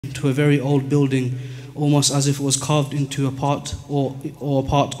to a very old building, almost as if it was carved into a part or a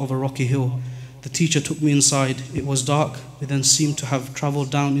part of a rocky hill. The teacher took me inside. It was dark. We then seemed to have traveled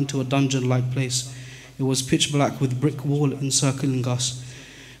down into a dungeon-like place. It was pitch black with brick wall encircling us,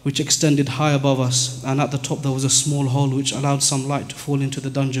 which extended high above us, and at the top there was a small hole which allowed some light to fall into the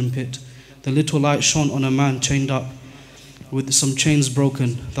dungeon pit. The little light shone on a man chained up with some chains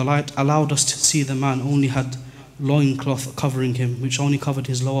broken. The light allowed us to see the man only had loincloth covering him, which only covered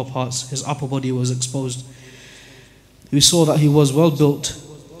his lower parts. His upper body was exposed. We saw that he was well built.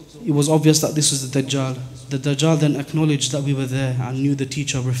 It was obvious that this was the Dajjal. The Dajjal then acknowledged that we were there and knew the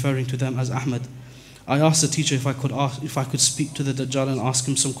teacher, referring to them as Ahmed. I asked the teacher if I could speak to the Dajjal and ask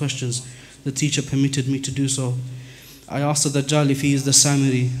him some questions. The teacher permitted me to do so. I asked the Dajjal if he is the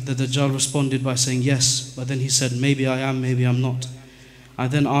Samiri. The Dajjal responded by saying yes, but then he said, maybe I am, maybe I'm not. I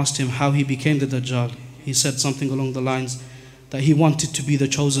then asked him how he became the Dajjal. He said something along the lines that he wanted to be the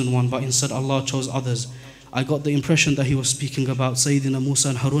chosen one, but instead Allah chose others. I got the impression that he was speaking about Sayyidina Musa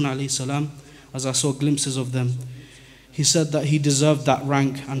and Harun alayhi salam, as I saw glimpses of them. He said that he deserved that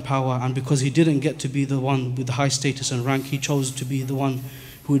rank and power, and because he didn't get to be the one with the high status and rank, he chose to be the one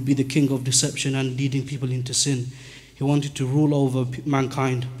who would be the king of deception and leading people into sin. He wanted to rule over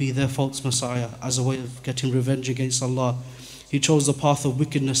mankind, be their false messiah, as a way of getting revenge against Allah. He chose the path of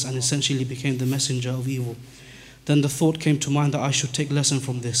wickedness and essentially became the messenger of evil. Then the thought came to mind that I should take lesson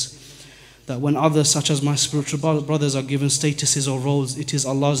from this, that when others, such as my spiritual brothers, are given statuses or roles, it is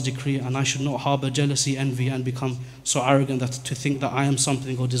Allah's decree, and I should not harbor jealousy, envy, and become so arrogant that to think that I am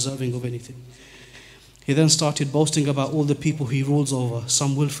something or deserving of anything. He then started boasting about all the people he rules over.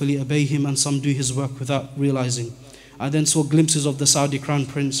 Some willfully obey him and some do his work without realizing. I then saw glimpses of the Saudi Crown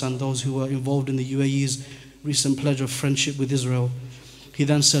Prince and those who were involved in the UAE's recent pledge of friendship with Israel. He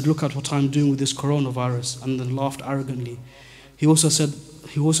then said, look at what I'm doing with this coronavirus, and then laughed arrogantly. He also said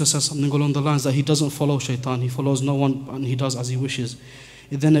something along the lines that he doesn't follow shaitan, he follows no one and he does as he wishes.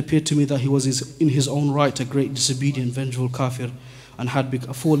 It then appeared to me that he was in his own right a great disobedient, vengeful kafir, and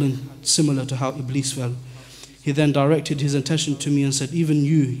had fallen similar to how Iblis fell. He then directed his attention to me and said, even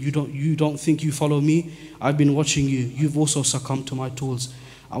you don't think you follow me? I've been watching you. You've also succumbed to my tools.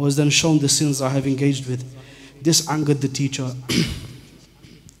 I was then shown the sins I have engaged with. This angered the teacher,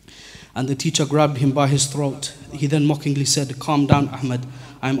 and the teacher grabbed him by his throat. He then mockingly said, calm down, Ahmed.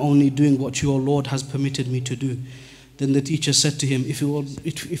 I am only doing what your Lord has permitted me to do. Then the teacher said to him, if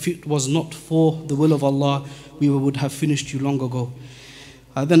it was not for the will of Allah, we would have finished you long ago.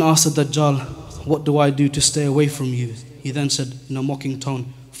 I then asked the Dajjal, what do I do to stay away from you? He then said in a mocking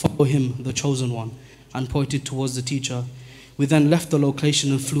tone, follow him, the chosen one, and pointed towards the teacher. We then left the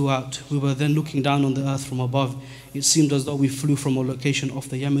location and flew out. We were then looking down on the earth from above. It seemed as though we flew from a location off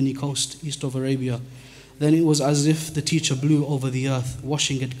the Yemeni coast, east of Arabia. Then it was as if the teacher blew over the earth,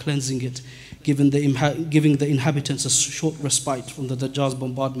 washing it, cleansing it, giving the inhabitants a short respite from the Dajjal's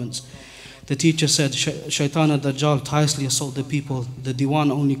bombardments. The teacher said, Shaitan and Dajjal tirelessly assault the people. The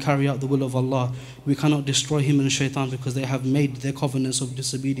Diwan only carry out the will of Allah. We cannot destroy him and Shaitan because they have made their covenants of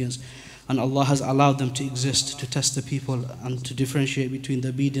disobedience. And Allah has allowed them to exist to test the people and to differentiate between the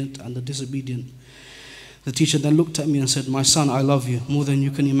obedient and the disobedient. The teacher then looked at me and said, my son, I love you more than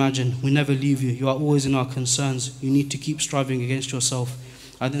you can imagine. We never leave you. You are always in our concerns. You need to keep striving against yourself.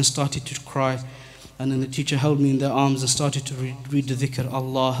 I then started to cry, and then the teacher held me in their arms and started to read the dhikr,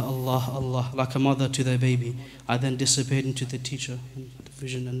 Allah, Allah, Allah, like a mother to their baby. I then disappeared into the teacher, and the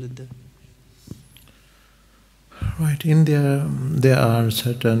vision ended there. Right, in there are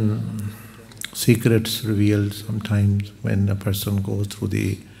certain secrets revealed sometimes when a person goes through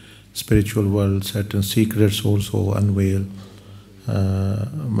the spiritual world, certain secrets also unveil.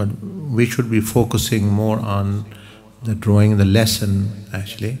 But we should be focusing more on drawing the lesson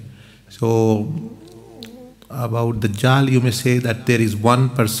actually. So about the Dajjal, you may say that there is one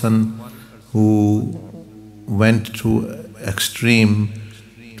person who went to extreme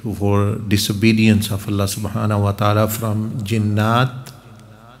for disobedience of Allah subhanahu wa ta'ala from jinnat,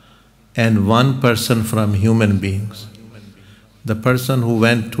 and one person from human beings. The person who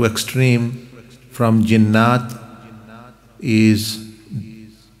went to extreme from jinnat is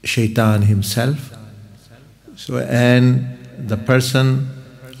Shaitan himself. So, and the person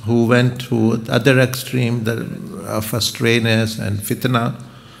who went to the other extreme of astrayness and fitna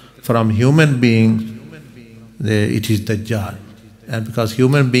from human beings, it is Dajjal. And because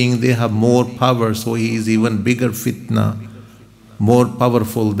human beings, they have more power, so he is even bigger fitna, more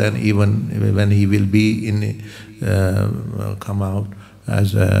powerful than even when he will be in come out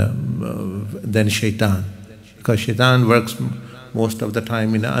as than Shaitan. Because Shaitan works most of the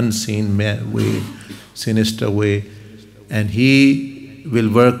time in an unseen way, sinister way, and he will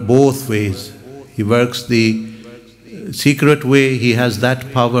work both ways. He works the secret way, he has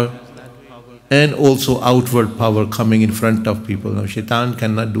that power, and also outward power coming in front of people. Now, Shaitan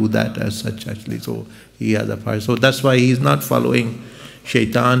cannot do that as such actually, so he has a power. So that's why he is not following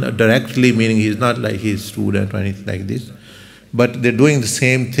Shaitan directly, meaning he is not like his student or anything like this. But they're doing the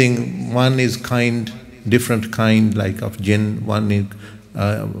same thing. One is kind, different kind, like of jinn, one is,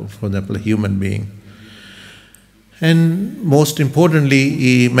 for example, a human being. And most importantly,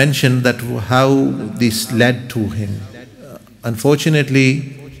 he mentioned that how this led to him.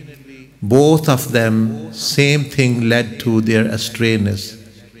 Unfortunately, both of them, same thing led to their astrayness.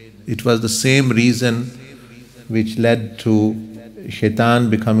 It was the same reason which led to Shaitan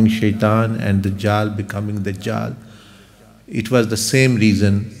becoming Shaitan and Dajjal becoming Dajjal. It was the same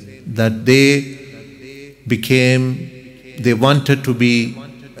reason that they wanted to be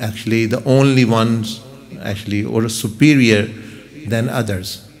actually the only ones actually, or superior than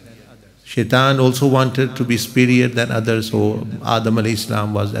others. Shaitan also wanted to be superior than others, so Adam alayhi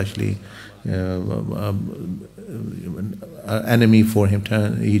salam was actually enemy for him.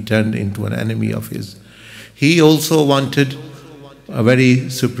 He turned into an enemy of his. He also wanted a very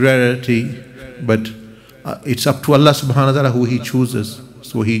superiority, but it's up to Allah subhanahu wa ta'ala who He chooses.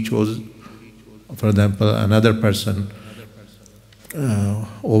 So He chose, for example, another person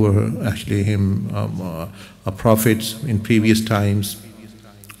over actually him, a prophet in previous times,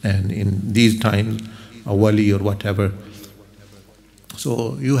 and in these times a wali or whatever.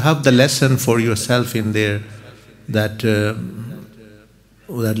 So you have the lesson for yourself in there, that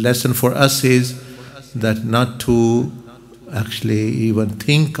that lesson for us is that not to actually even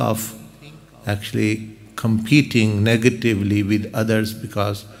think of actually competing negatively with others,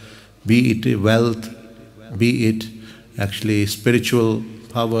 because be it wealth, be it actually spiritual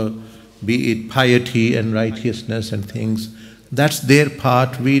power, be it piety and righteousness and things, that's their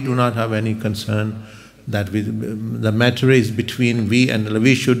part. We do not have any concern. That the matter is between we and Allah.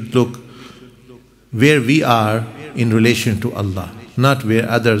 We should look where we are in relation to Allah, not where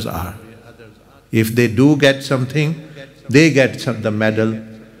others are. If they do get something, they get the medal.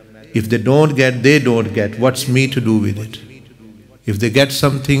 If they don't get, they don't get. What's me to do with it? If they get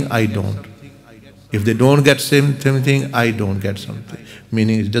something, I don't. If they don't get something, I don't get something.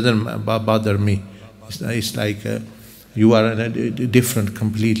 Meaning it doesn't bother me. It's like you are different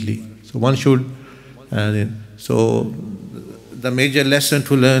completely. So one should, so the major lesson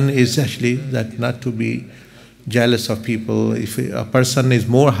to learn is actually that not to be jealous of people. If a person is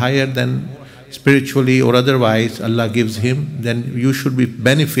more higher than spiritually or otherwise, Allah gives him, then you should be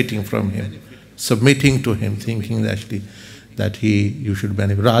benefiting from him, submitting to him, thinking actually that you should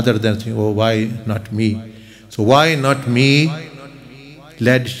benefit, rather than saying, oh, why not me? So why not me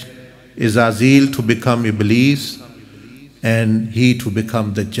led Izazil to become Iblis and he to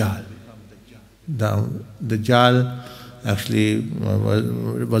become Dajjal. Now, Dajjal actually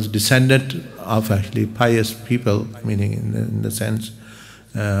was descendant of actually pious people, meaning in the sense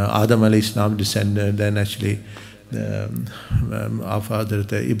Adam alayhi salam descended, then actually of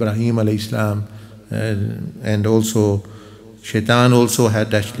Ibrahim alayhi salam, and also Shaitan also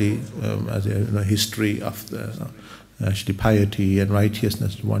had actually as a history of the actually piety and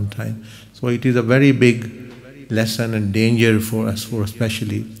righteousness at one time. So it is a very big lesson and danger for us, for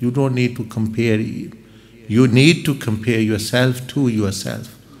especially. You don't need to compare. You need to compare yourself to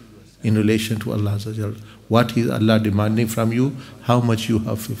yourself in relation to Allah. What is Allah demanding from you? How much you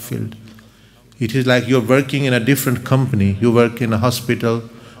have fulfilled? It is like you're working in a different company. You work in a hospital,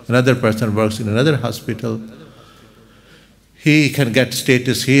 another person works in another hospital. He can get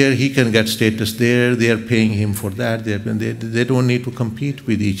status here, he can get status there, they are paying him for that. They don't need to compete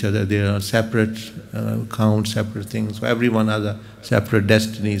with each other. They are separate accounts, separate things. So everyone has a separate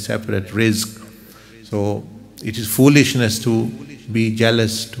destiny, separate risk. So it is foolishness to be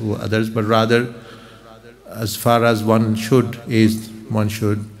jealous to others, but rather, as far as one should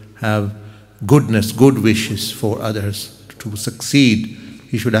have goodness, good wishes for others to succeed.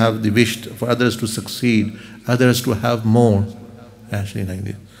 He should have the wish for others to succeed, others to have more, actually like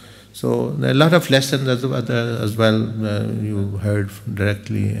this. So there are a lot of lessons as well. You heard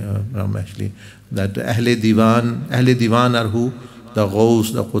directly from actually that Ahle Diwan are who? The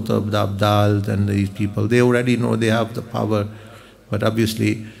Ghaus, the Qutb, the Abdal, and these people. They already know they have the power, but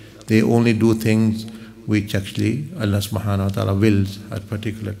obviously they only do things which actually Allah subhanahu wa ta'ala wills at a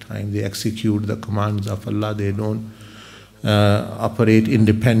particular time. They execute the commands of Allah. They don't operate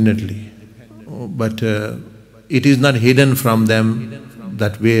independently. But it is not hidden from them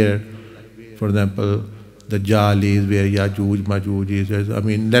that where, for example, the Dajjal is, where Yajuj, Majuj is. I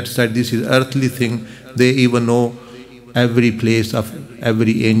mean, let's say this is earthly thing. They even know every place of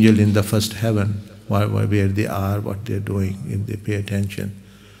every angel in the first heaven, where they are, what they're doing, if they pay attention.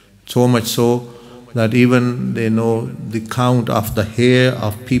 So much so that even they know the count of the hair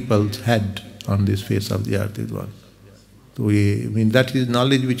of people's head on this face of the earth is one. So that is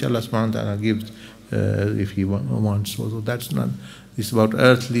knowledge which Allah subhanahu wa ta'ala gives if He wants. So that's not, it's about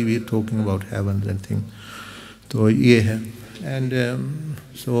earthly, we're talking about heavens and things. So yeah, and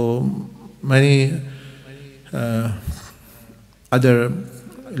so many other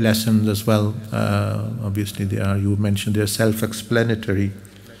lessons as well. Obviously you mentioned they're self-explanatory.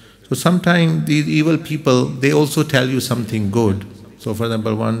 So sometimes these evil people, they also tell you something good. So for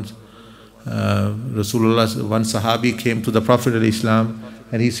example, once Rasulullah, one Sahabi came to the Prophet of Islam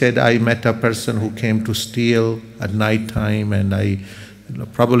and he said, I met a person who came to steal at night time, and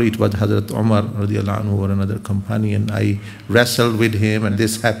probably it was Hazrat Umar radiallahu anhu or another companion. I wrestled with him and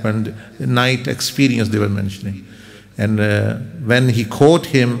this happened. The night experience they were mentioning. And when he caught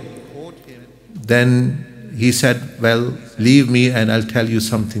him, then he said, well, leave me and I'll tell you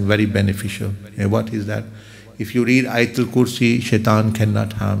something very beneficial. And what is that? If you read Ayatul Kursi, shaitan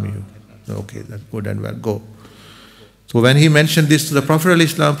cannot harm you. Okay, that's good and well, go. So when he mentioned this to the Prophet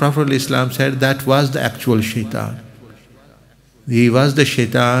ﷺ said that was the actual shaitan. He was the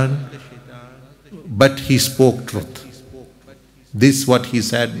shaitan, but he spoke truth. This what he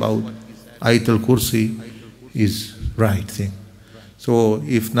said about Ayatul Kursi is right thing. So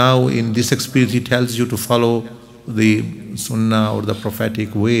if now in this experience he tells you to follow the sunnah or the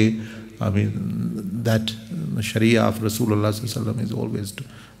prophetic way, I mean that the sharia of Rasulullah is always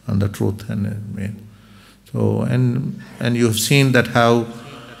on the truth. And so and you have seen that how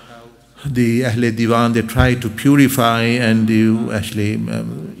the Ahle Diwan, they try to purify and you actually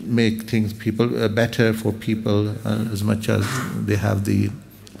make things better for people as much as they have the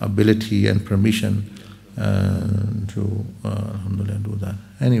ability and permission to alhamdulillah do that.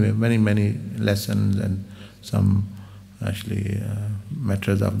 Anyway, many lessons and some actually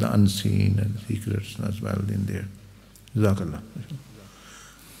matters of the unseen and secrets as well in there. Jazakallah.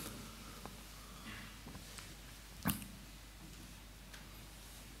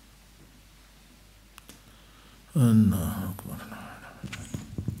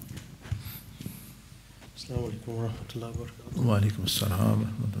 Assalamu alaikum wa rahmatullahi wa barakatuh. Wa alaikum assalam wa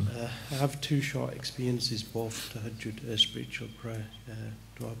rahmatullah. I have two short experiences, both tahajjud, spiritual prayer.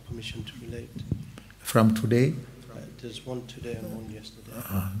 Do I have permission to relate? From today? There's one today and one yesterday.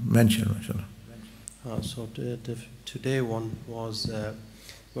 Mention, mashallah. So the today one was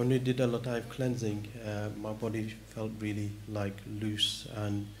when we did a Lata'if cleansing, my body felt really like loose,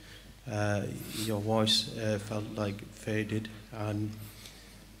 and your voice felt like faded. And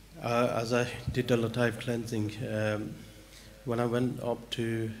as I did the Lata'if cleansing, when I went up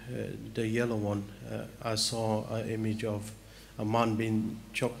to the yellow one, I saw an image of a man being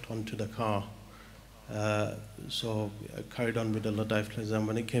chucked onto the car. So I carried on with the Lata'if cleansing. And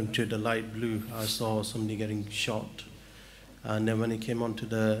when it came to the light blue, I saw somebody getting shot. And then when it came onto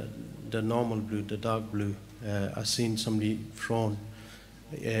the normal blue, the dark blue, I seen somebody thrown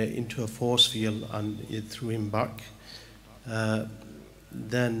into a force field and it threw him back.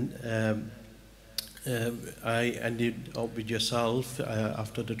 Then I ended up with yourself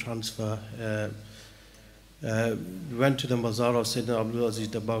after the transfer. We went to the Mazar of Sayyidina Abdul Aziz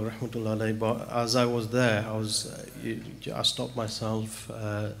Dabbagh rahmatullah alayhi, but as I was there, I stopped myself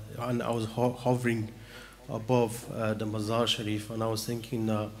and I was hovering above the Mazar Sharif, and I was thinking,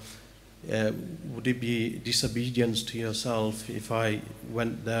 would it be disobedience to yourself if I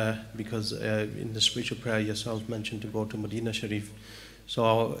went there? Because in the spiritual prayer yourself mentioned to go to Medina Sharif.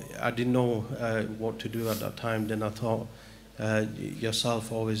 So I didn't know what to do at that time. Then I thought,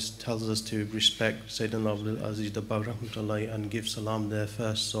 yourself always tells us to respect Sayyidina Abdul Aziz Dabbagh rahmatullahi and give salam there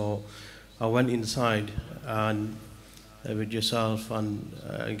first. So I went inside and with yourself and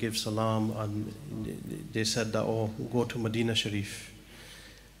give salam, and they said that, oh, go to Medina Sharif.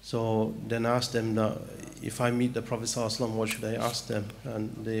 So then I asked them that if I meet the Prophet ﷺ, what should I ask them?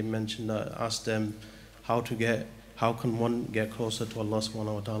 And they mentioned that ask them how can one get closer to Allah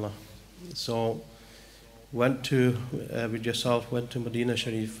subhanahu wa ta'ala. So went to with yourself, went to Medina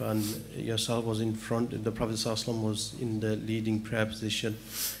Sharif, and yourself was in front. The Prophet ﷺ was in the leading prayer position.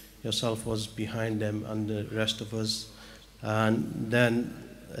 Yourself was behind them and the rest of us. And then,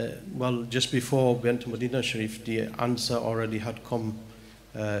 well, just before we went to Medina Sharif, the answer already had come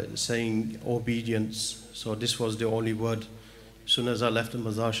saying obedience. So this was the only word. As soon as I left the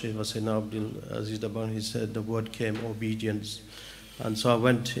Mazar Sharif, Sayyidina Abdul Aziz Dabbagh, he said the word came, obedience. And so I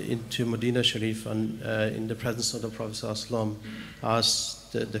went into Medina Sharif and in the presence of the Prophet ﷺ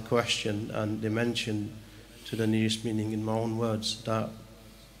asked the question, and they mentioned to the nearest meaning in my own words, that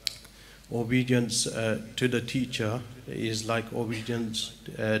obedience to the teacher is like obedience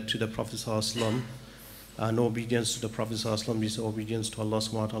to the Prophet ﷺ, and obedience to the Prophet ﷺ is obedience to Allah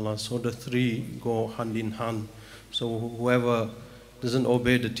subhanahu wa ta'ala. So the three go hand in hand. So whoever doesn't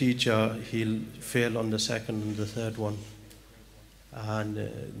obey the teacher, he'll fail on the second and the third one. And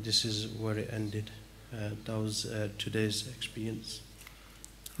this is where it ended. That was today's experience.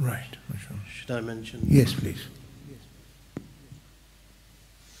 Right. Should I mention? Yes, please.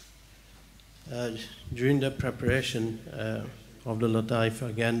 During the preparation of the Lataif,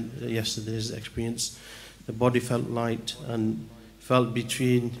 again, yesterday's experience, the body felt light and felt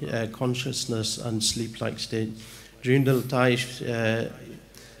between consciousness and sleep-like state. During the Lataif,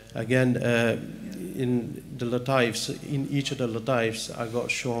 again, in the Lataifs, in each of the Lataifs, I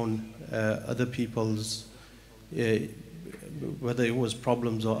got shown other people's, whether it was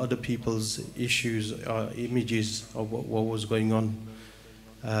problems or other people's issues or images of what was going on.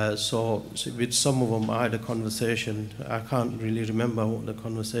 So with some of them I had a conversation. I can't really remember what the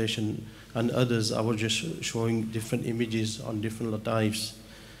conversation, and others I was just showing different images on different Lataifs.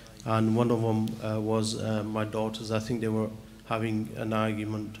 And one of them was my daughters. I think they were having an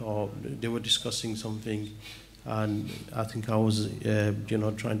argument or they were discussing something, and I think I was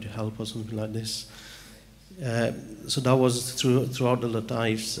trying to help or something like this. So that was throughout the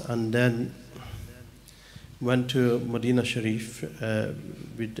Lataifs, and then went to Medina Sharif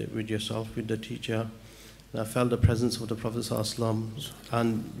with yourself, with the teacher. And I felt the presence of the Prophet ﷺ,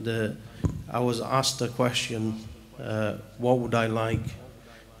 and I was asked a question, what would I like?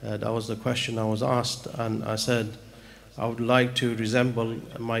 That was the question I was asked, and I said, I would like to resemble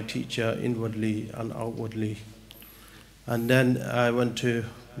my teacher inwardly and outwardly. And then I went to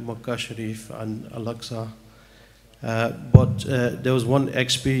Makkah Sharif and Al-Aqsa. But there was one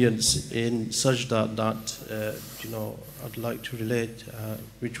experience in Sajda that I'd like to relate,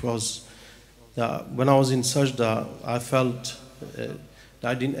 which was that when I was in Sajda, I felt that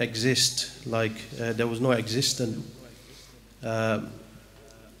I didn't exist, like there was no existence.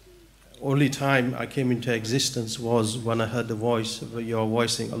 Only time I came into existence was when I heard the voice, your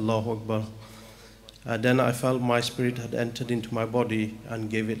voice saying Allahu Akbar. Then I felt my spirit had entered into my body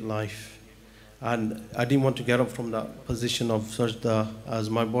and gave it life. And I didn't want to get up from that position of sajda, as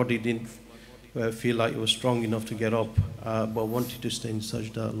my body didn't feel like it was strong enough to get up, but wanted to stay in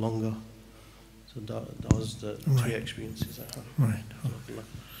sajda longer. So that was the three experiences I had. Right.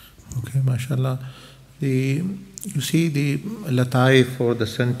 Okay, mashallah. You see the lataif, or the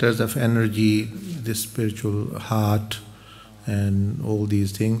centers of energy, the spiritual heart and all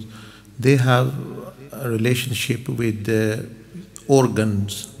these things, they have a relationship with the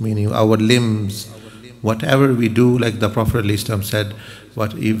organs, meaning our limbs. Whatever we do, like the Prophet ﷺ said,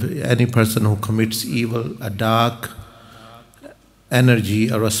 what if any person who commits evil, a dark energy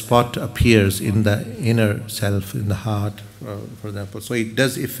or a spot appears in the inner self, in the heart, for example. So it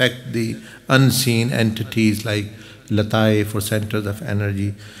does affect the unseen entities like lataif or centers of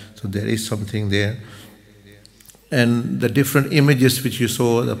energy. So there is something there. And the different images which you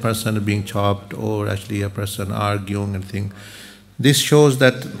saw, the person being chopped or actually a person arguing and things, this shows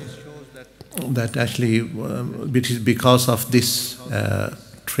that actually it is because of this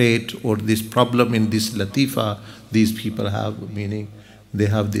trait or this problem in this latifa these people have, meaning they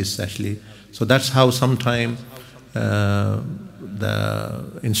have this actually. So that's how sometimes the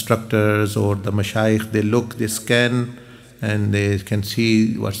instructors or the mashayikh, they scan and they can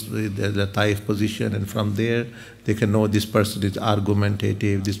see what's the lataif position, and from there they can know this person is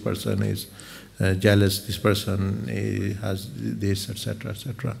argumentative, this person is jealous, this person has this, etc.,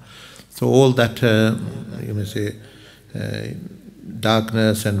 etc. So all that, you may say,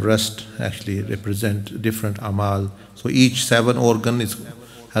 darkness and rust actually represent different amal. So each 7 organ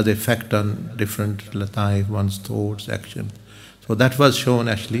has effect on different lataif, one's thoughts, action. So that was shown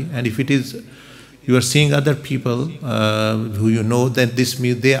actually. And if it is, you are seeing other people who you know, then this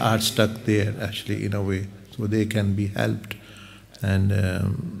means they are stuck there actually in a way. So they can be helped. And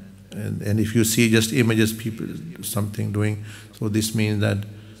if you see just images, people, something doing, so this means that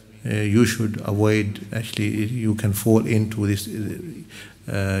you should avoid, actually you can fall into this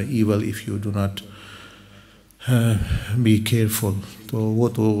evil if you do not be careful. So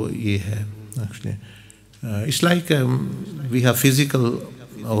what ye hai actually. It's like we have physical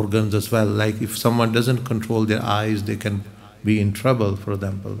organs as well. Like if someone doesn't control their eyes, they can be in trouble, for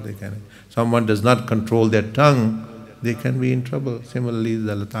example. Someone does not control their tongue, they can be in trouble. Similarly,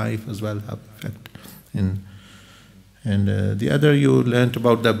 the lataif as well have effect. And the other you learnt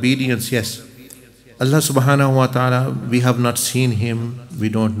about the obedience, yes. Allah subhanahu wa ta'ala, we have not seen him, we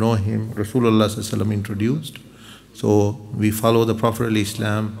don't know him. Rasulullah sallallahu alaihi wasallam introduced. So we follow the Prophet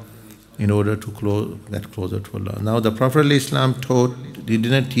al-Islam in order to get closer to Allah. Now the Prophet al-Islam taught, he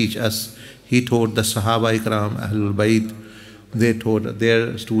didn't teach us, he taught the Sahaba Ikram, Ahlul Bayt, they taught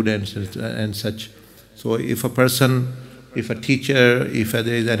their students and such. So if a person, if a teacher, if there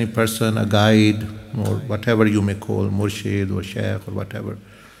is any person, a guide, or whatever you may call, murshid or sheikh or whatever,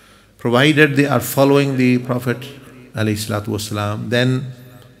 provided they are following the Prophet ﷺ, then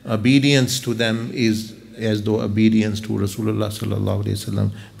obedience to them is as though obedience to Rasulullah sallallahu alaihi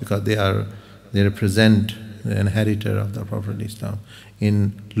wasallam, because they represent the inheritor of the Prophet ﷺ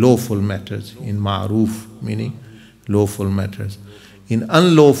in lawful matters, in ma'ruf, meaning lawful matters. In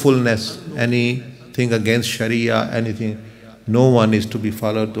unlawfulness, anything against Sharia, anything, no one is to be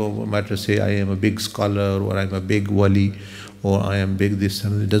followed. No matter say I am a big scholar, or I am a big wali, or I am big this,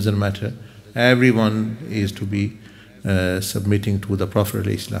 and it doesn't matter. Everyone is to be submitting to the Prophet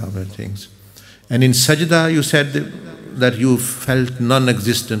ﷺ and things. And in sajda, you said that you felt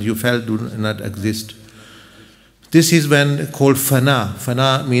non-existent, you felt do not exist. This is when called fana.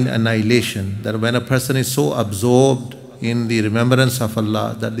 Fana means annihilation. That when a person is so absorbed in the remembrance of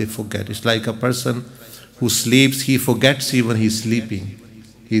Allah that they forget. It's like a person who sleeps, he forgets even he's sleeping.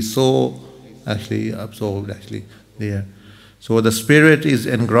 He's so actually absorbed there. So the spirit is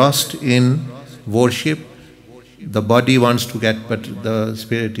engrossed in worship. The body wants to get, but the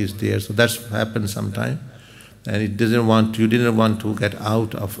spirit is there. So that's what happens sometimes. And it doesn't want, you didn't want to get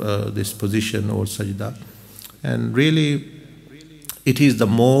out of this position or sajda. And really, it is the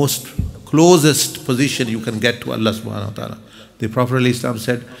most closest position you can get to Allah subhanahu wa ta'ala. The Prophet ﷺ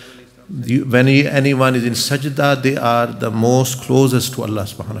said, when anyone is in sajda, they are the most closest to Allah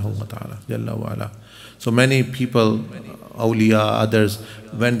subhanahu wa ta'ala. Jalla wa ala. So many people, awliya, others,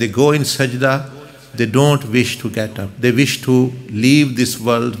 when they go in sajda, they don't wish to get up. They wish to leave this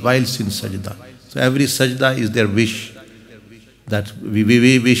world whilst in sajda. So every sajda is their wish, that we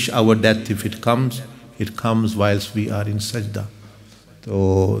wish our death, if it comes whilst we are in sajda.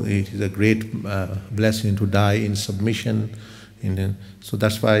 So it is a great blessing to die in submission. So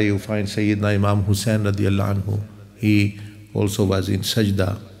that's why you find Sayyidina Imam Hussain radiallahu anhu, he also was in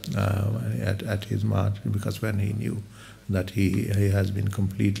sajda at his march, because when he knew that he has been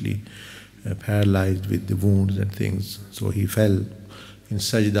completely paralyzed with the wounds and things, so he fell in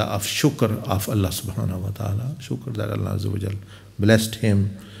sajda of shukr of Allah subhanahu wa ta'ala, shukr that Allah azza wa jal blessed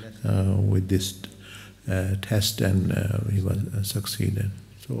him with this test, and he was succeeded.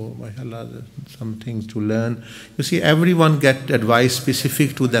 So by Allah, some things to learn. You see, everyone get advice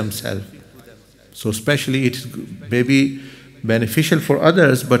specific to themselves. So especially it may be beneficial for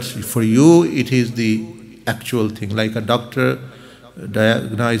others, but for you it is the actual thing. Like a doctor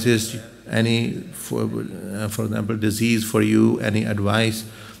diagnoses any, for example, disease for you, any advice,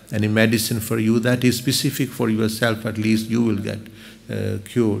 any medicine for you, that is specific for yourself. At least you will get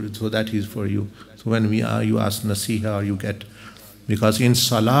cured. So that is for you. So when you ask nasiha, or you get, because in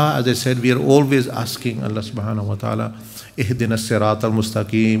Salah, as I said, we are always asking Allah subhanahu wa ta'ala, Ihdina sirat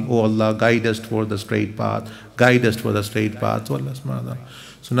al-mustaqim, oh Allah, guide us toward the straight path, guide us toward the straight path, oh Allah subhanahu wa ta'ala.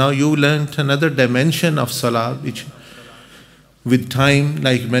 So now you learned another dimension of Salah, which with time,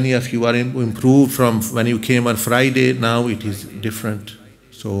 like many of you are improved from when you came on Friday, now it is different.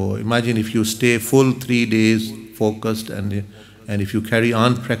 So imagine if you stay full 3 days focused, and if you carry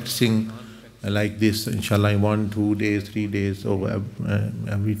on practicing like this, inshallah, in 1, 2 days, 3 days, over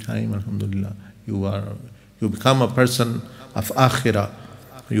every time, alhamdulillah, you become a person of akhirah.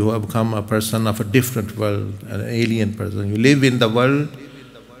 You have become a person of a different world, an alien person. You live in the world,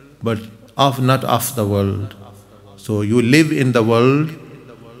 but not of the world. So you live in the world,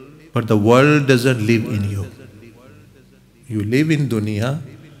 but the world doesn't live in you. You live in dunya,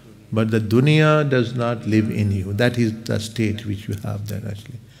 but the dunya does not live in you. That is the state which you have there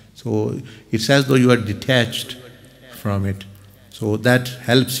actually. So it's as though you are detached from it. So that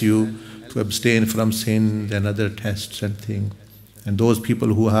helps you to abstain from sins and other tests and things. And those people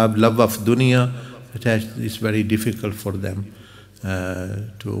who have love of dunya attached, it's very difficult for them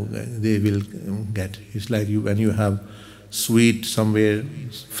they will get. It's like when you have sweet somewhere,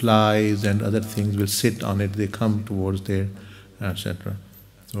 flies and other things will sit on it, they come towards there, etc.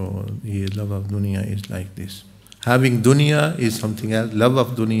 So the love of dunya is like this. Having dunya is something else, love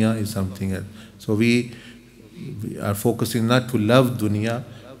of dunya is something else. So we are focusing not to love dunya,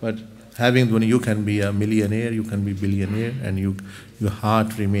 but having dunya, you can be a millionaire, you can be billionaire, and your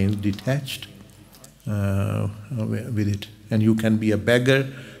heart remains detached with it. And you can be a beggar,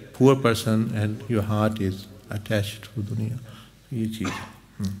 poor person, and your heart is attached to dunya. Ye cheez.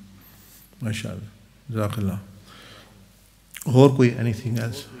 MashaAllah. Jazakallah. Or koi anything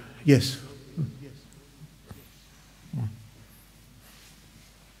else? Yes.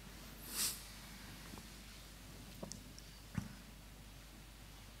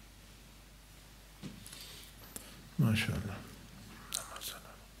 MashaAllah.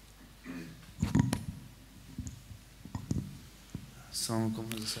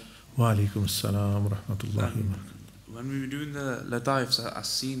 Wa alaikum assalam wa rahmatullahi wa barakatuh. When we were doing the ladaifs, I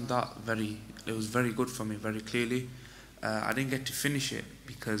seen that it was very good for me, very clearly. I didn't get to finish it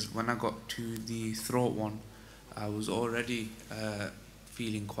because when I got to the throat one, I was already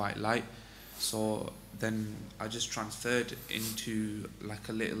feeling quite light. So then I just transferred into like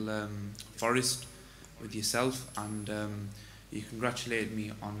a little forest with yourself, and you congratulated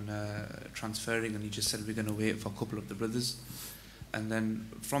me on transferring, and you just said we're going to wait for a couple of the brothers. And then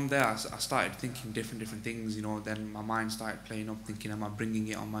from there I started thinking different things, you know. Then my mind started playing up, thinking, am I bringing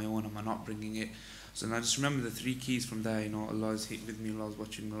it on my own, am I not bringing it? So then I just remember the 3 keys from there, you know, Allah is with me, Allah is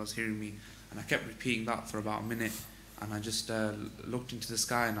watching me, Allah is hearing me. And I kept repeating that for about a minute, and I just looked into the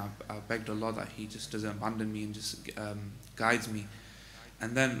sky, and I begged Allah that He just doesn't abandon me and just guides me.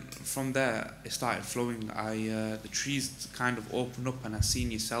 And then from there it started flowing. The trees kind of opened up, and I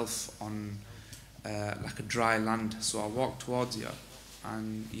seen yourself on like a dry land. So I walked towards you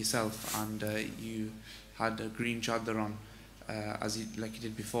and yourself, and you had a green chadar on, like you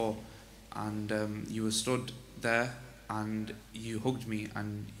did before, and you were stood there, and you hugged me,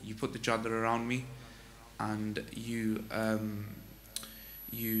 and you put the chadar around me, and you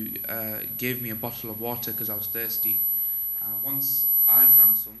gave me a bottle of water because I was thirsty. Once I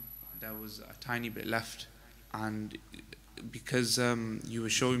drank some, there was a tiny bit left, and because you were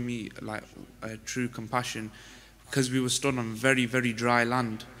showing me like a true compassion, because we were stood on very very dry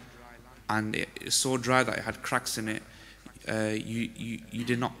land, and it's so dry that it had cracks in it. You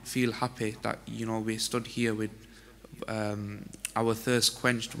did not feel happy that, you know, we stood here with our thirst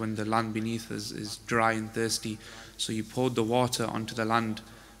quenched when the land beneath us is dry and thirsty. So you poured the water onto the land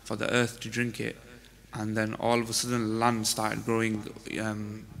for the earth to drink it, and then all of a sudden the land started growing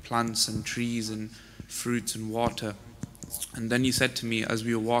plants and trees and fruits and water. And then you said to me as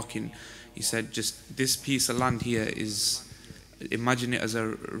we were walking, you said, just this piece of land here is, imagine it as a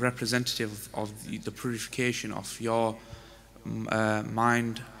representative of the purification of your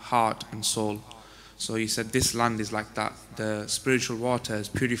mind, heart and soul. So you said this land is like that, the spiritual water has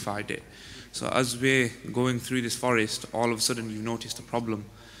purified it. So as we're going through this forest, all of a sudden you've noticed a problem.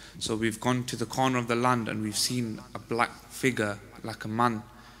 So we've gone to the corner of the land, and we've seen a black figure, like a man,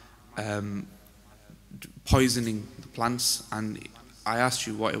 poisoning the plants. And I asked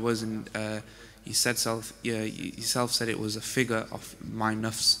you what it was, and you said yourself said it was a figure of my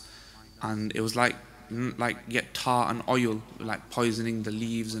nafs, and it was like tar and oil, like poisoning the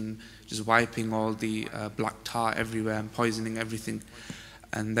leaves and just wiping all the black tar everywhere and poisoning everything.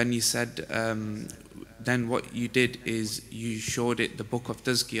 And then you said, then what you did is you showed it the book of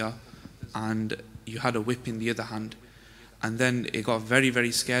Tazkiyah, and you had a whip in the other hand. And then it got very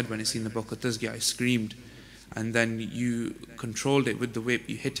very scared when it seen the book of Tazkiyah. It screamed, and then you controlled it with the whip.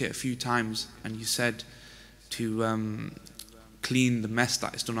 You hit it a few times, and you said to clean the mess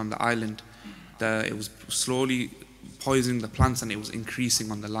that is done on the island. It was slowly poisoning the plants, and it was increasing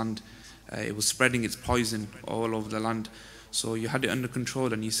on the land. It was spreading its poison all over the land. So you had it under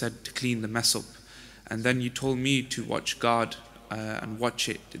control, and you said to clean the mess up. And then you told me to watch God and watch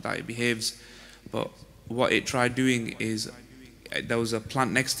it, that it behaves. But what it tried doing is, there was a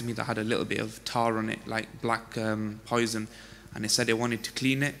plant next to me that had a little bit of tar on it, like black poison, and it said it wanted to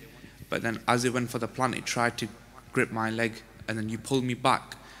clean it. But then as it went for the plant, it tried to grip my leg, and then you pulled me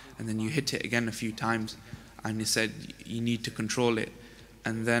back, and then you hit it again a few times, and you said you need to control it.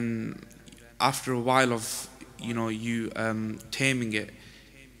 And then after a while of you taming it,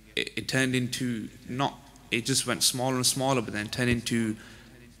 it turned into it just went smaller and smaller, but then turned into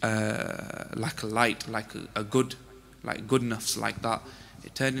like a light, like a good nafs, like that.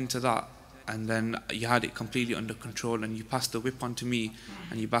 It turned into that, and then you had it completely under control, and you passed the whip onto me,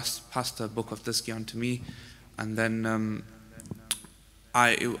 and you passed the book of Tazkiyah onto me, and then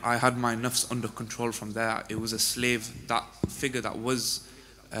I had my nafs under control from there. It was a slave, that figure that was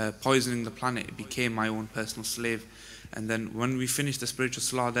poisoning the planet, it became my own personal slave. And then when we finished the spiritual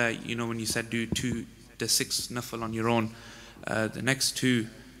salah there, when you said do the 6 nafil on your own, the next two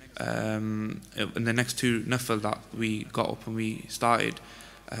nafil that we got up and we started,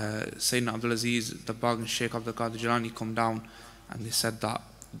 Sayyidina Abdul Aziz, the Bag and Sheikh Abdul Qadir Jilani come down, and they said that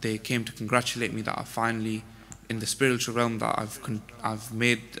they came to congratulate me that I finally, in the spiritual realm, that I've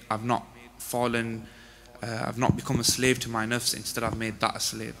not fallen, I've not become a slave to my nafs, instead I've made that a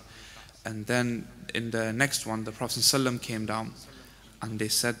slave. And then in the next one, the Prophet ﷺ came down and they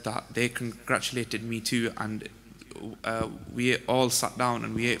said that they congratulated me too, and we all sat down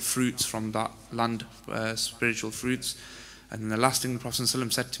and we ate fruits from that land, spiritual fruits. And then the last thing the Prophet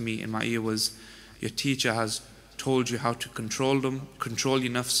ﷺ said to me in my ear was, your teacher has told you how to control them, control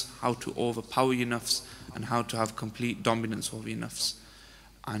your nafs, how to overpower your nafs, and how to have complete dominance over your nafs,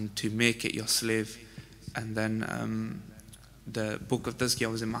 and to make it your slave. And then the book of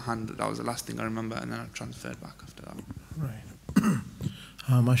Tazkiyah was in my hand. That was the last thing I remember, and then I transferred back after that. Right.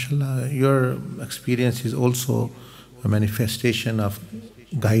 MashaAllah, your experience is also a manifestation of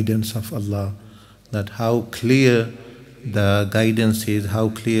guidance of Allah, that how clear the guidance is, how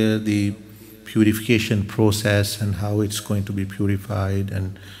clear the purification process and how it's going to be purified,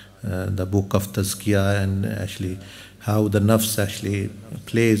 and the book of Tazkiyah, and actually how the nafs actually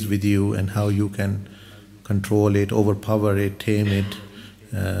plays with you and how you can control it, overpower it, tame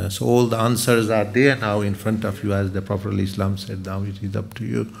it. So all the answers are there now in front of you, as the Prophet ﷺ said, now it is up to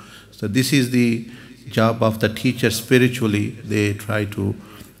you. So this is the job of the teacher spiritually. They try to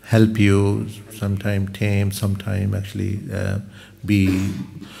help you, sometimes tame, sometimes actually be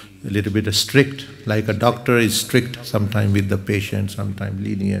a little bit strict, like a doctor is strict sometimes with the patient, sometimes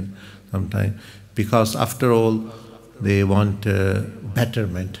lenient, sometimes, because after all they want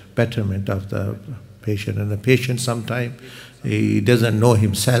betterment of the patient, and the patient sometimes he doesn't know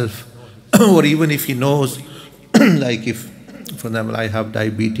himself, or even if he knows, like if, for example, I have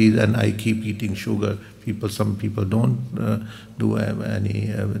diabetes and I keep eating sugar, some people don't do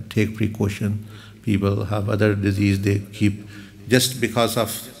any take precaution. People have other disease, they keep, just because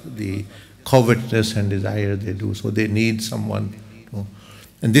of the covetousness and desire they do, so they need someone to,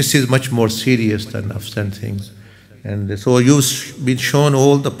 and this is much more serious than nafs and things. And so you've been shown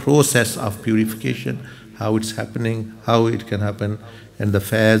all the process of purification, how it's happening, how it can happen, and the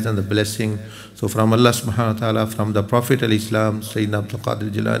fairs and the blessing. So from Allah subhanahu wa ta'ala, from the Prophet al-Islam, Sayyidina Abdul Qadir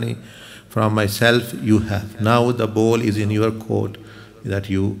Jilani, from myself, you have. Now the ball is in your court, that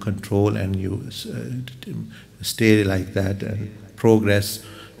you control and you stay like that and progress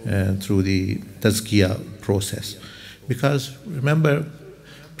through the tazkiyah process. Because remember,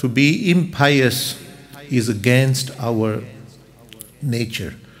 to be impious is against our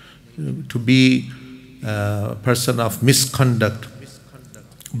nature. To be a person of misconduct,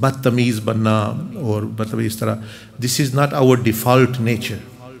 battamiz banna or battamiz tara, this is not our default nature.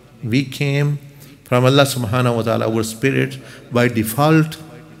 We came from Allah subhanahu wa ta'ala, our spirit, by default,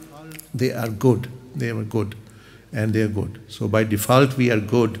 they are good. They were good and they are good. So by default we are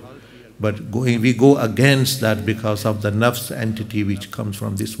good, but we go against that because of the nafs entity which comes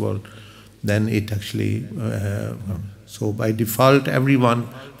from this world. Then it actually, so by default everyone,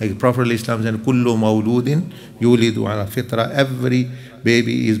 like Prophet ﷺ said, kullu mawludin yulidu ala fitra, every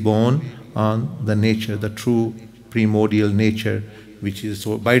baby is born on the nature, the true primordial nature, which is,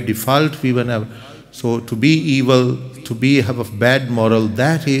 so by default we will have. So to be evil, to have a bad moral,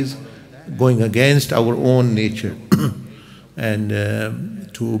 that is going against our own nature.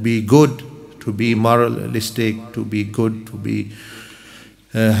 And to be good, to be moralistic, to be good, to be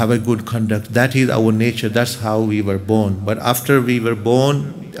have a good conduct, that is our nature, that's how we were born. But after we were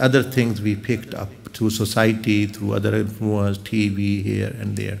born, other things we picked up through society, through other influence, TV here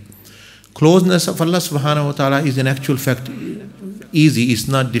and there. Closeness of Allah subhanahu wa ta'ala is in actual fact easy. It's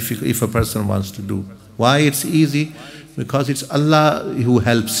not difficult if a person wants to do. Why it's easy? Because it's Allah who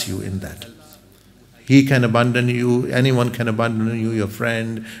helps you in that. He can abandon you, anyone can abandon you, your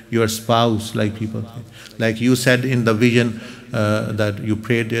friend, your spouse, like people say. Like you said in the vision that you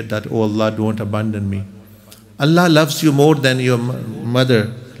prayed it, that, oh Allah, don't abandon me. Allah loves you more than your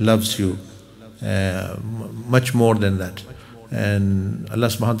mother loves you, much more than that. And Allah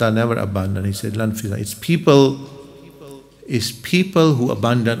subhanahu wa ta'ala never abandoned. He said, it's people who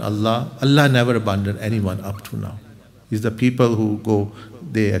abandon Allah. Allah never abandoned anyone up to now. It's the people who go,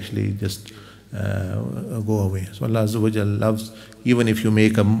 they actually just go away. So Allah Azza wa Jalla loves, even if you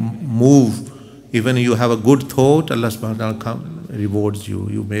make a move, even if you have a good thought, Allah subhanahu wa ta'ala rewards you.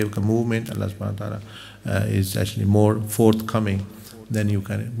 You make a movement, Allah subhanahu wa ta'ala is actually more forthcoming than you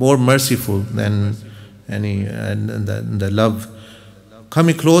can, more merciful than any, and the love.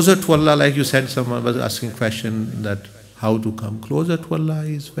 Coming closer to Allah, like you said, someone was asking a question that how to come closer to Allah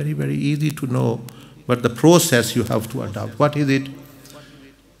is very, very easy to know, but the process you have to adopt. What is it?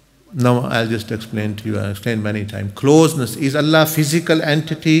 Now I'll just explain to you. I explained many times. Closeness, is Allah physical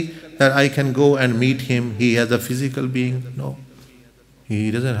entity that I can go and meet Him? He has a physical being? No.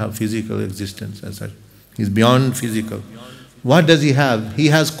 He doesn't have physical existence as such. He's beyond physical. What does He have? He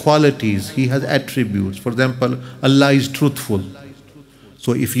has qualities. He has attributes. For example, Allah is truthful.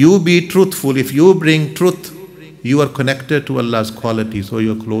 So if you be truthful, if you bring truth, you are connected to Allah's quality, so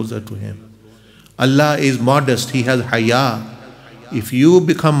you are closer to Him. Allah is modest, He has haya. If you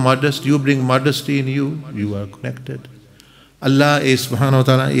become modest, you bring modesty in you, you are connected. Allah is, subhanahu wa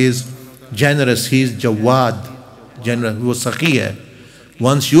ta'ala, is generous, He is jawad, generous, He was sakhiyah.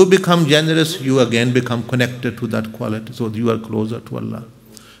 Once you become generous, you again become connected to that quality, so you are closer to Allah.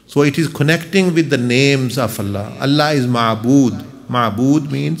 So it is connecting with the names of Allah. Allah is ma'bood. Ma'bood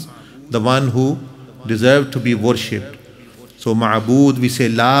means the one who deserves to be worshipped. So ma'bood, we say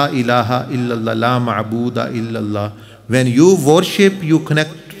la ilaha illallah, la ma'booda illallah. When you worship, you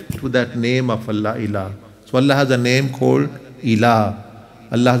connect to that name of Allah, ilah. So Allah has a name called ilah.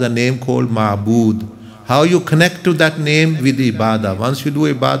 Allah has a name called ma'bood. How you connect to that name? With ibadah. Once you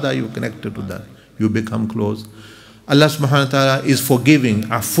do ibadah, you connect to that. You become close. Allah subhanahu wa ta'ala is forgiving,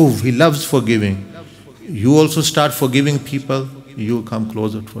 afuv. He loves forgiving. You also start forgiving people, you come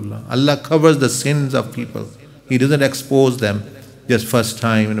closer to Allah. Allah covers the sins of people. He doesn't expose them just first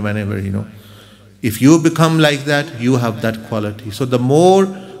time and whenever, If you become like that, you have that quality. So the more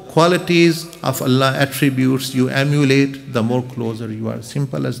qualities of Allah attributes you emulate, the more closer you are.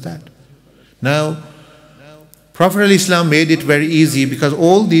 Simple as that. Now, Prophet ﷺ made it very easy because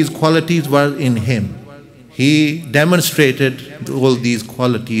all these qualities were in him. He demonstrated all these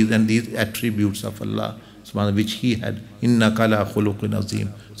qualities and these attributes of Allah, which he had. Inna kala khuluqin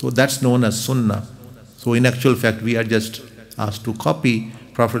azim. So that's known as sunnah. So in actual fact, we are just asked to copy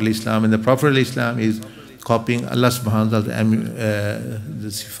Prophet ﷺ, and the Prophet ﷺ is copying Allah subhanahu wa ta'ala, the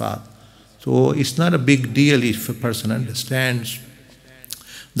sifat. So it's not a big deal if a person understands.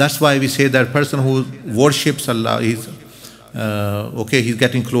 That's why we say that person who worships Allah is, he's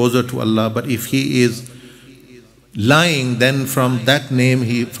getting closer to Allah, but if he is lying, then from that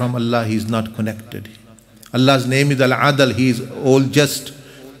name, from Allah, he is not connected. Allah's name is Al-Adal, He is all just.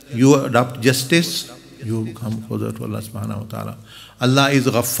 You adopt justice, you come closer to Allah subhanahu wa ta'ala. Allah is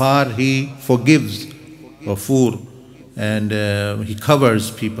Ghaffar, He forgives, Ghafoor, and He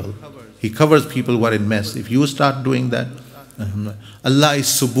covers people. He covers people who are in mess. If you start doing that, Allah is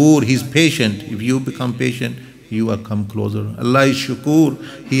Subur, He is patient. If you become patient, you will come closer. Allah is Shukur,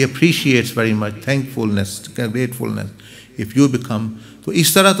 He appreciates very much, thankfulness, gratefulness. If you become, so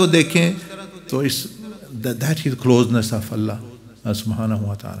is tarah to dekhen, so that is closeness of Allah subhanahu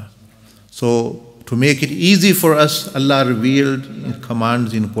wa ta'ala. So to make it easy for us, Allah revealed in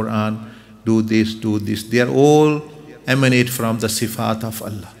commands in Quran, do this, do this. They are all emanate from the sifat of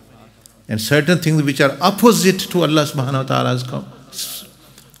Allah. And certain things which are opposite to Allah subhanahu wa ta'ala's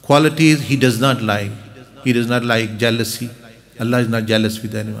qualities, He does not like. He does not like jealousy. Allah is not jealous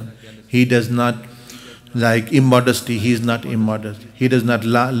with anyone. He does not like immodesty. He is not immodest. He does not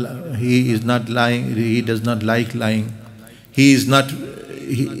He is not lying. He does not like lying. He is not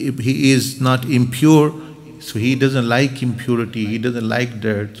impure. So He doesn't like impurity. He doesn't like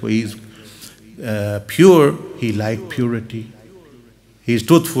dirt. So He is pure. He likes purity. He is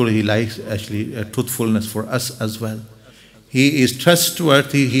truthful. He likes actually truthfulness for us as well. He is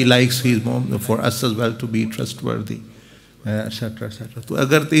trustworthy. He likes for us as well to be trustworthy, etc., etc. So,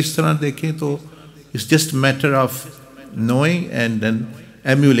 agar is tarah dekhein, to it's just a matter of knowing and then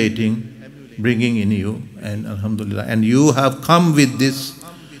emulating, bringing in you, and alhamdulillah. And you have come with this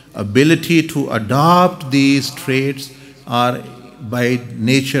ability to adopt these traits, are by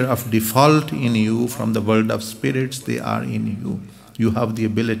nature of default in you from the world of spirits. They are in you. You have the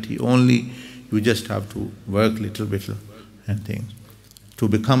ability. Only you just have to work little bit and things. To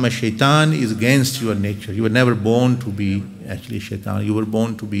become a shaitan is against your nature. You were never born to be actually shaitan. You were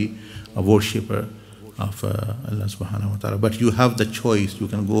born to be a worshipper of Allah subhanahu wa ta'ala. But you have the choice. You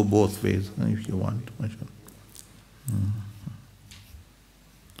can go both ways if you want.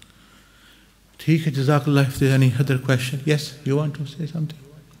 ठीक है, जज़ाकल्लाह. If there's any other question, yes, you want to say something?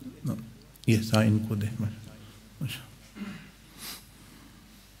 No. Yes, इनको दे.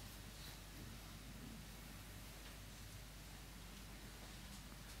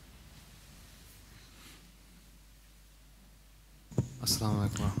 Assalamu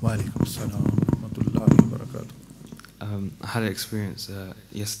alaikum. Wa alaikum assalam wa rahmatullahi wa barakatuh. I had an experience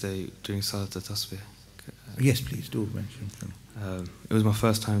yesterday doing Salat al-Tasbih. Yes, please do mention. It was my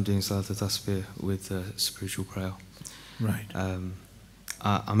first time doing Salat al-Tasbih with spiritual prayer. Right.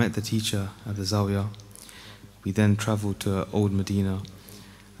 I met the teacher at the Zawiyah. We then travelled to Old Medina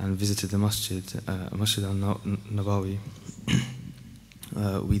and visited the Masjid al-Nabawi.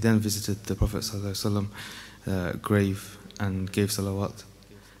 We then visited the Prophet ﷺ grave and gave salawat.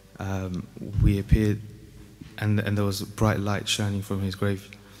 We appeared, and there was bright light shining from his grave.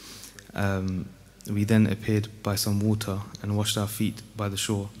 We then appeared by some water and washed our feet by the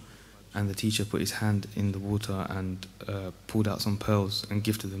shore, and the teacher put his hand in the water and pulled out some pearls and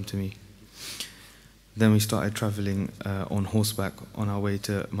gifted them to me. Then we started traveling on horseback on our way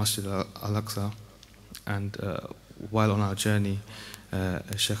to Masjid al-Aqsa, and while on our journey,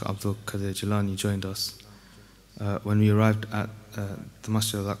 Sheikh Abdul Qadir Jilani joined us. When we arrived at the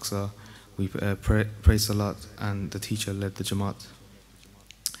Masjid al-Aqsa, we prayed Salat, and the teacher led the Jamaat.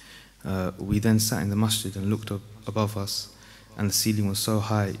 We then sat in the masjid and looked up above us, and the ceiling was so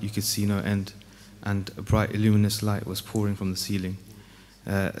high you could see no end, and a bright luminous light was pouring from the ceiling.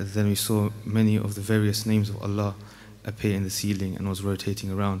 Then we saw many of the various names of Allah appear in the ceiling and was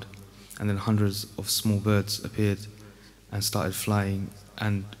rotating around, and then hundreds of small birds appeared and started flying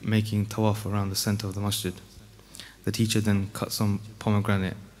and making tawaf around the center of the masjid. The teacher then cut some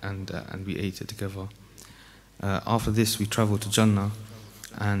pomegranate and we ate it together. After this we traveled to Jannah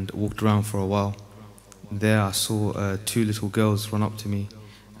and walked around for a while. There I saw two little girls run up to me,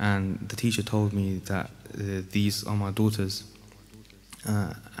 and the teacher told me that these are my daughters.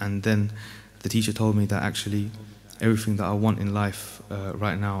 And then the teacher told me that actually everything that I want in life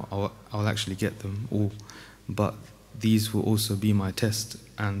right now, I'll actually get them all, but these will also be my test,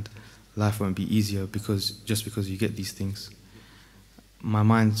 and life won't be easier just because you get these things. My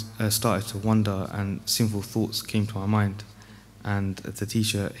mind started to wander, and sinful thoughts came to my mind, and the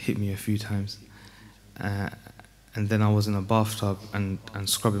teacher hit me a few times, and then I was in a bathtub and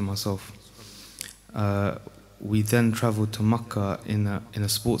scrubbing myself. We then traveled to Makkah in a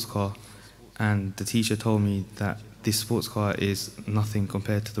sports car, and the teacher told me that this sports car is nothing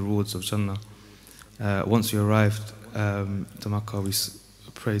compared to the rewards of Jannah. Once we arrived to Makkah, we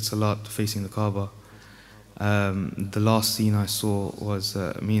prayed Salat facing the Kaaba. The last scene I saw was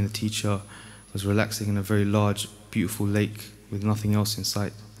me and the teacher was relaxing in a very large, beautiful lake with nothing else in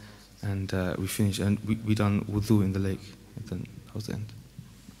sight, and we finished and we done wudu in the lake, and then that was the end.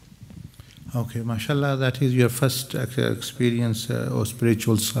 Okay, mashallah, that is your first experience of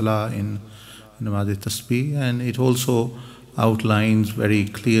spiritual salah in Namaz Tasbih, and it also outlines very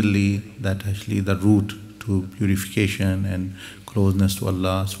clearly that actually the route to purification and closeness to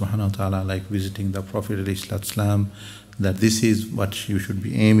Allah subhanahu wa ta'ala, like visiting the Prophet ﷺ, that this is what you should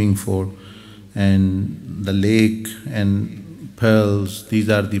be aiming for. And the lake and pearls, these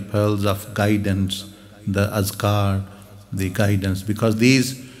are the pearls of guidance, the azkar, the guidance, because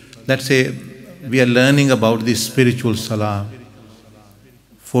these, let's say, we are learning about this spiritual salah.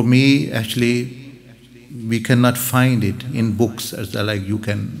 For me, actually, we cannot find it in books, as like you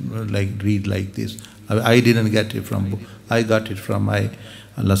can read like this. I didn't get it from book. I got it from Allah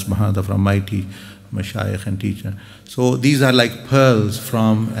subhanahu wa ta'ala, from my mashayikh and teacher. So these are like pearls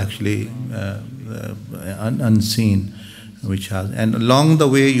from actually unseen, which has, and along the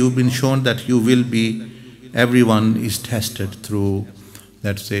way you've been shown that you will be, everyone is tested through,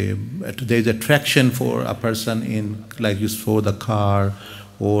 let's say, there's attraction for a person in, like you saw the car,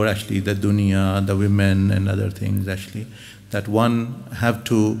 or actually the dunya, the women and other things actually, that one have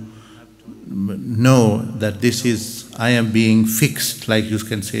to know that this is, I am being fixed, like you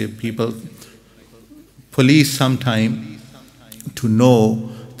can say, people, police sometime to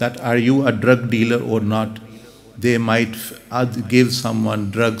know that are you a drug dealer or not. They might give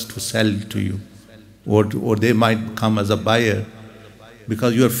someone drugs to sell to you, or they might come as a buyer,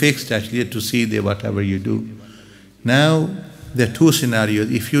 because you are fixed actually to see whatever you do. Now, there are two scenarios.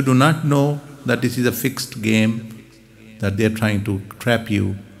 If you do not know that this is a fixed game, that they are trying to trap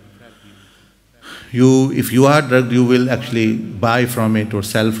you, if you are drugged, you will actually buy from it or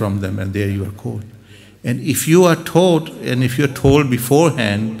sell from them, and there you are caught. And if you are taught, and if you are told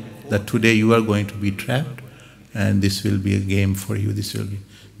beforehand that today you are going to be trapped, and this will be a game for you, this will be.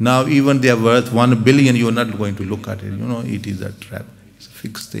 Now even they are worth 1 billion, you are not going to look at it. You know, it is a trap. It's a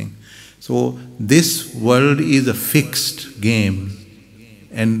fixed thing. So this world is a fixed game.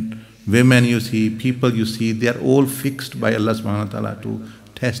 And women you see, people you see, they are all fixed by Allah subhanahu wa ta'ala to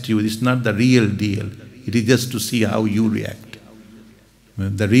test you. It's not the real deal. It is just to see how you react.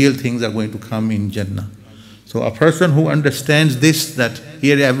 The real things are going to come in Jannah. So a person who understands this, that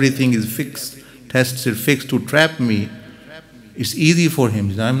here everything is fixed, tests are fixed to trap me, it's easy for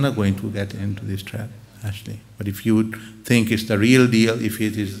him. I'm not going to get into this trap, actually. But if you think it's the real deal, if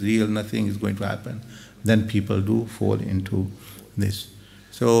it is real, nothing is going to happen, then people do fall into this.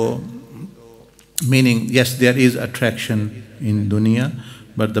 So, meaning, yes, there is attraction in dunya,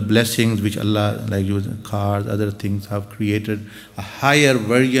 but the blessings which Allah, like cars, other things, have created, a higher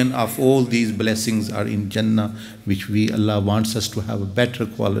version of all these blessings are in Jannah, which Allah wants us to have a better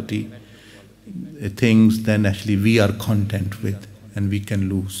quality things than actually we are content with, and we can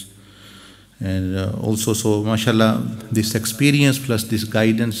lose. And also, so mashallah, this experience plus this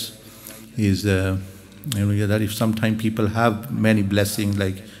guidance is, that if sometimes people have many blessings,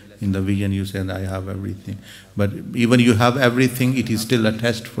 like in the vision you said, I have everything. But even you have everything, it is still a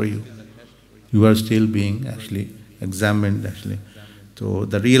test for you. You are still being actually examined actually. So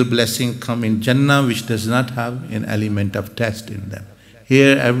the real blessing come in Jannah, which does not have an element of test in them.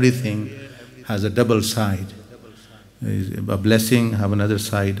 Here everything has a double side. A blessing have another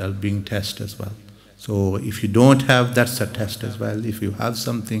side of being tested as well. So if you don't have, that's a test as well. If you have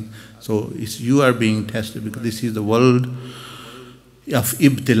something, so you are being tested, because this is the world of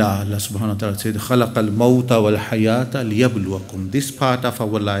ibtila. Allah subhanahu wa ta'ala said, خَلَقَ الْمَوْتَ وَالْحَيَاةَ لِيَبْلُوَكُمْ. This part of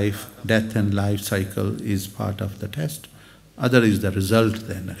our life, death and life cycle, is part of the test. Other is the result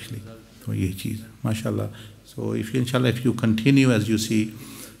then actually. So ye cheez, mashallah. So if you, inshallah, if you continue as you see,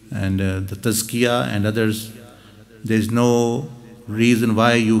 and the tazkiyah and others, there is no reason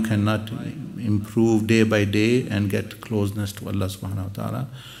why you cannot improve day by day and get closeness to Allah subhanahu wa ta'ala.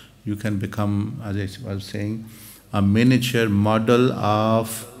 You can become, as I was saying, a miniature model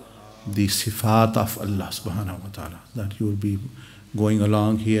of the sifat of Allah subhanahu wa ta'ala. That you will be going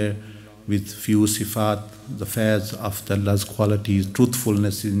along here with few sifat, the fairs of Allah's qualities,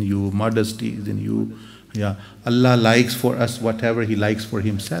 truthfulness in you, modesty is in you. Yeah, Allah likes for us whatever He likes for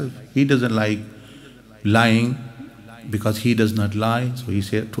Himself. He doesn't like lying because He does not lie. So He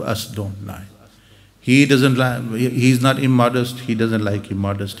said to us, don't lie. He doesn't lie. He is not immodest. He doesn't like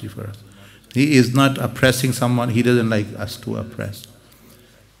immodesty for us. He is not oppressing someone. He doesn't like us to oppress.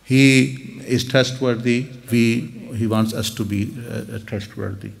 He is trustworthy. He wants us to be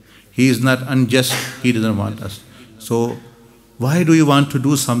trustworthy. He is not unjust. He doesn't want us. So why do you want to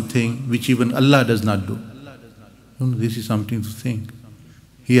do something which even Allah does not do? This is something to think.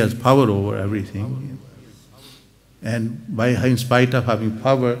 He has power over everything. And in spite of having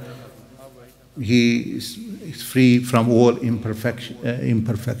power, He is free from all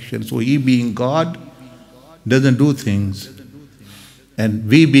imperfection. So He being God doesn't do things. And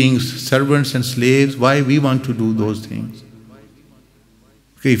we being servants and slaves, why we want to do those things?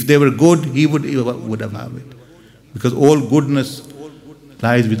 Okay, if they were good, He would have it. Because all goodness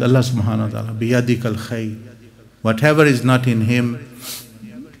lies with Allah subhanahu wa ta'ala. Biyadikal khayr. Whatever is not in Him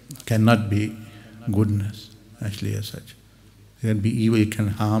cannot be goodness, actually, as such. It can be evil, it can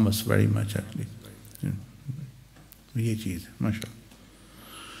harm us very much actually. ये चीज़ है, माशाअल्लाह.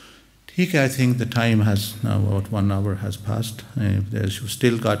 ठीक है, I think the time has now about 1 hour has passed. If there's you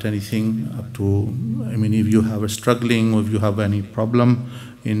still got anything up to, I mean, if you have a struggling or if you have any problem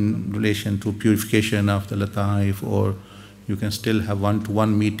in relation to purification of the lataif, or you can still have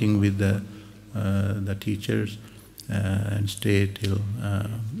one-to-one meeting with the teachers and stay till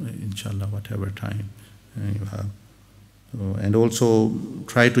inshallah whatever time you have. And also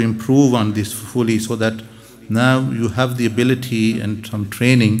try to improve on this fully, so that now you have the ability and some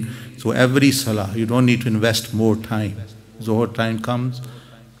training. So every salah, you don't need to invest more time. Zohar time comes,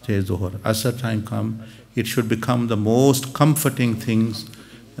 say Zohar. Asr time comes. It should become the most comforting things,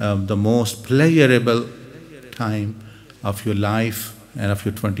 the most pleasurable time of your life and of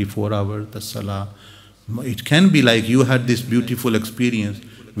your 24 hours, the salah. It can be like you had this beautiful experience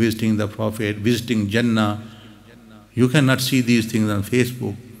visiting the Prophet, visiting Jannah. You cannot see these things on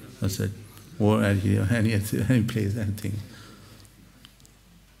Facebook, that's it, or any place, anything.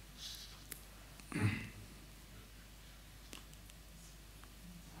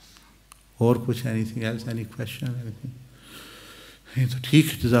 Or kuch, anything else, any question, anything? तो ठीक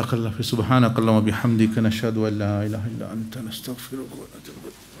है, जज़ाकल्लाह फ़ि सुब्हानकल्लाह व बिहम्दिक नशहदु अन ला इलाहा इल्ला अंत नस्तगफिरुक व नतूबु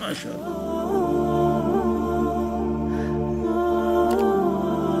इलैक. माशाअल्लाह.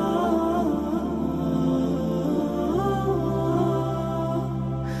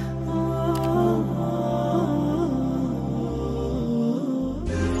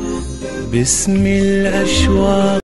 باسم الأشواق